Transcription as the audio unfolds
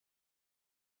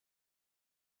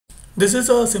This is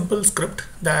a simple script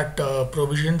that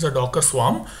provisions a Docker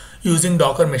swarm using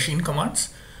Docker machine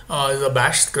commands. Is a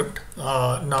bash script.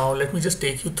 Now let me just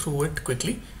take you through it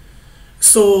quickly.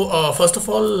 So first of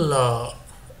all,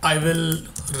 I will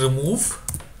remove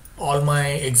all my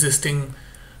existing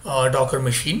Docker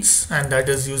machines, and that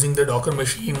is using the Docker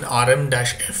machine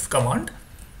rm-f command.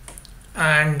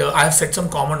 And I have set some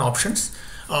common options.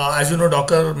 As you know,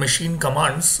 Docker machine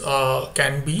commands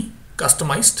can be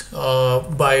customized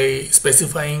by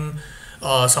specifying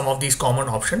some of these common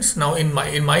options. Now in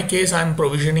my case, I'm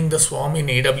provisioning the swarm in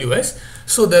AWS,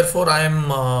 so therefore I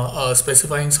am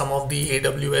specifying some of the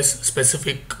AWS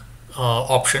specific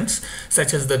options,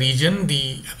 such as the region,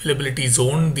 the availability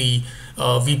zone, the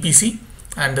VPC,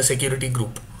 and the security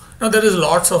group. Now there is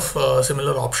lots of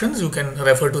similar options. You can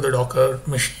refer to the Docker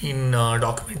machine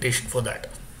documentation for that.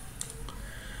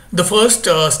 The first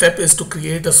step is to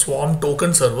create a swarm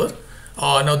token server.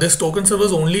 Now this token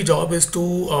server's only job is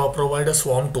to provide a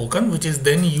swarm token, which is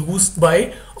then used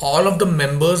by all of the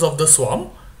members of the swarm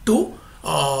to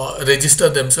register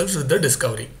themselves with the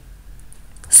discovery.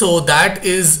 So that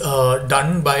is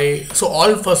done by,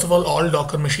 first of all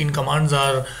Docker machine commands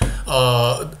are,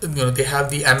 they have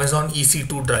the Amazon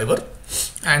EC2 driver,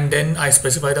 and then I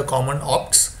specify the common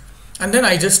opts, and then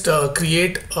I just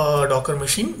create a Docker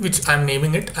machine, which I'm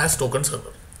naming it as token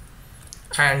server.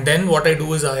 And then what I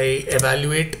do is I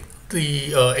evaluate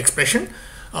the expression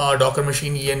Docker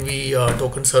machine env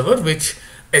token server, which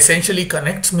essentially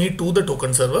connects me to the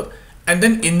token server. And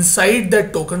then inside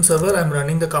that token server, I'm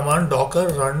running the command docker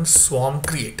run swarm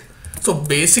create. So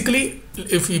basically,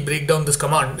 if we break down this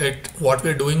command, what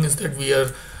we're doing is that we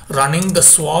are running the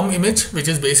swarm image, which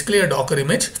is basically a Docker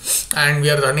image, and we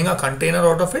are running a container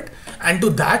out of it. And to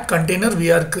that container,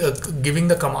 we are giving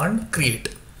the command create.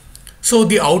 So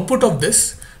the output of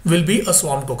this will be a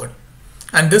swarm token,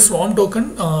 and this swarm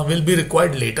token will be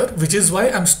required later, which is why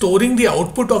I'm storing the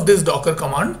output of this Docker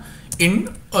command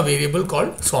in a variable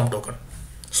called swarm token,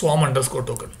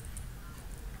 swarm_token.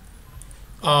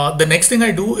 The next thing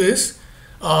I do is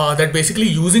that basically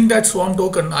using that swarm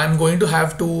token, I'm going to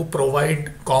have to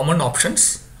provide common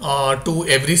options to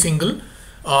every single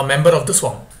member of the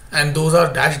swarm, and those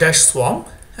are -- swarm,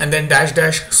 and then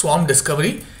 -- swarm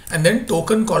discovery, and then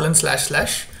token : /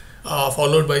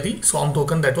 followed by the swarm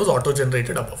token that was auto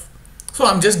generated above. So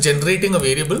I'm just generating a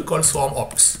variable called swarm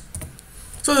opts.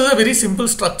 So this is a very simple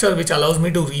structure which allows me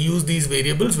to reuse these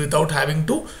variables without having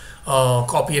to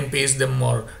copy and paste them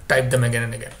or type them again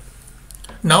and again.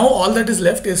 Now all that is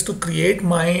left is to create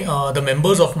my the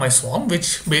members of my swarm,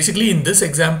 which basically in this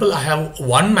example I have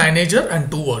one manager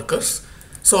and two workers.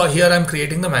 So here I'm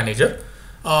creating the manager.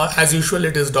 As usual,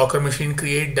 it is Docker machine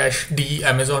create -d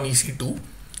Amazon EC2,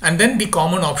 and then the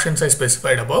common options I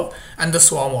specified above and the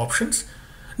swarm options.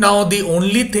 Now the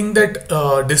only thing that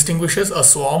distinguishes a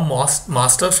swarm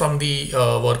master from the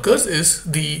workers is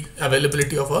the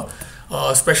availability of a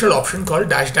special option called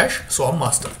 -- swarm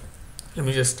master. Let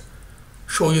me just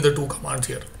show you the two commands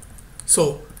here. So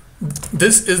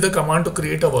this is the command to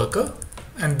create a worker,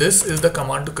 and this is the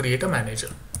command to create a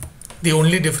manager. The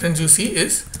only difference you see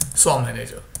is swarm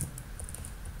manager.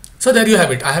 So there you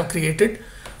have it. I have created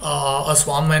a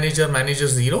swarm manager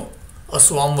 0, a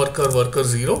swarm worker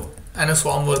 0, and a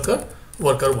swarm worker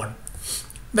 1.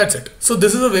 That's it. So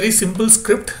this is a very simple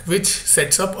script which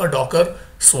sets up a Docker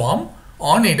swarm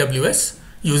on AWS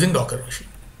using Docker machine.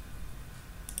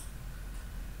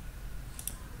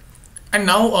 And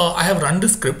now I have run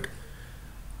this script.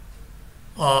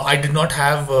 I did not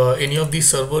have any of these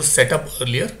servers set up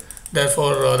earlier.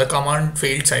 Therefore, the command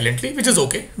failed silently, which is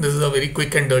okay. This is a very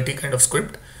quick and dirty kind of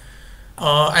script.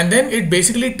 And then it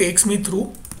basically takes me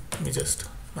through, let me just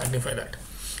magnify that.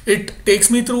 It takes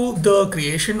me through the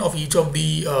creation of each of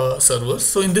the servers.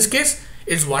 So in this case,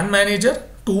 it's one manager,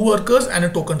 two workers, and a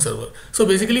token server. So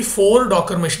basically 4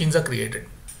 Docker machines are created.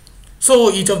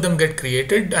 So each of them get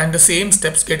created, and the same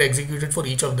steps get executed for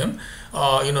each of them.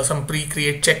 Some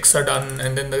pre-create checks are done,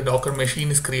 and then the Docker machine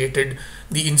is created,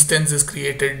 the instance is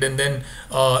created, and then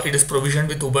it is provisioned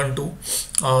with Ubuntu,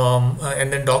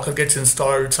 and then Docker gets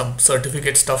installed, some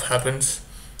certificate stuff happens,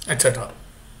 etc.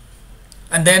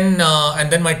 And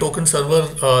then my token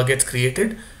server gets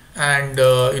created, and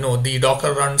the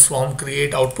Docker run swarm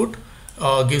create output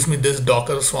gives me this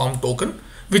Docker swarm token,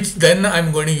 which then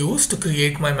I'm going to use to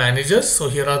create my managers. So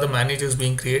here are the managers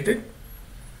being created,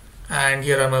 and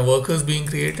here are my workers being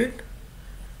created,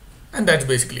 and that's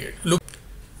basically it. Look,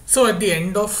 so at the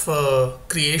end of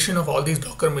creation of all these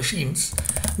Docker machines,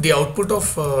 the output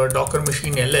of Docker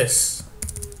machine ls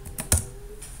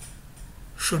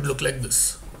should look like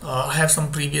this. I have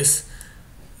some previous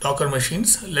Docker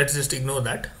machines, let's just ignore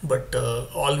that. But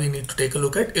all we need to take a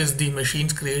look at is the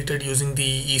machines created using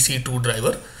the EC2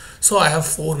 driver. So I have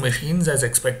 4 machines as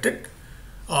expected.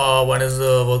 One is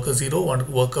the worker 0,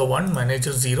 one worker 1,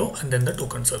 manager 0, and then the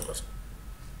token server.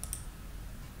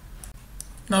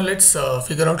 Now let's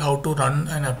figure out how to run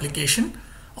an application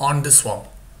on this swarm.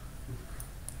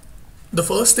 The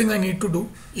first thing I need to do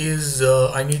is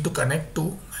I need to connect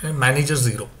to manager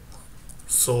 0.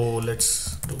 So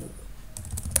let's do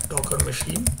docker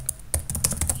machine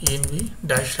env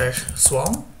 --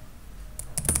 swarm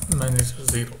manager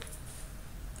 0.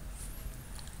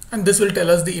 And this will tell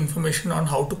us the information on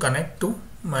how to connect to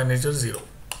manager 0.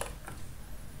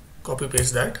 Copy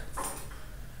paste that,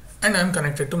 and I'm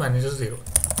connected to manager 0.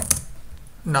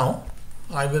 Now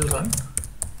I will run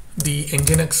the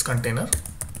Nginx container,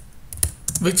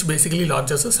 which basically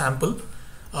launches a sample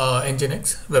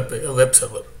Nginx web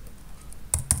server,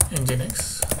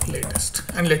 Nginx latest,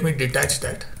 and let me detach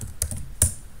that.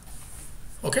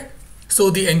 Okay, so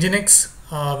the Nginx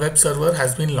web server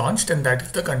has been launched, and that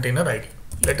is the container ID.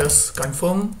 Let us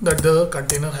confirm that the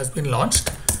container has been launched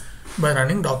by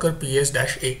running docker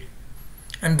ps-a,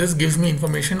 and this gives me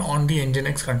information on the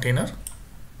Nginx container.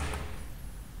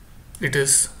 It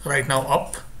is right now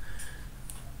up,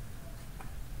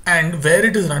 and where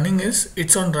it is running is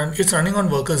it's running on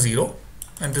worker 0,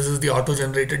 and this is the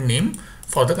auto-generated name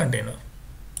for the container.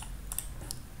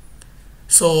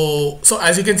 So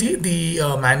as you can see,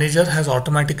 the manager has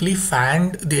automatically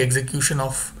fanned the execution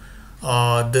of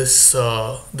this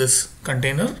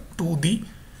container to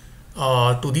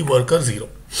the worker 0.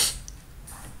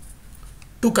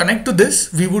 To connect to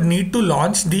this, we would need to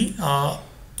launch the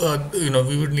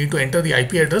we would need to enter the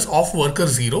IP address of worker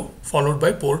 0 followed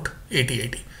by port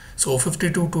 8080. So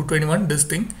 52.221, this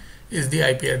thing is the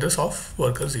IP address of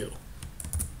worker 0.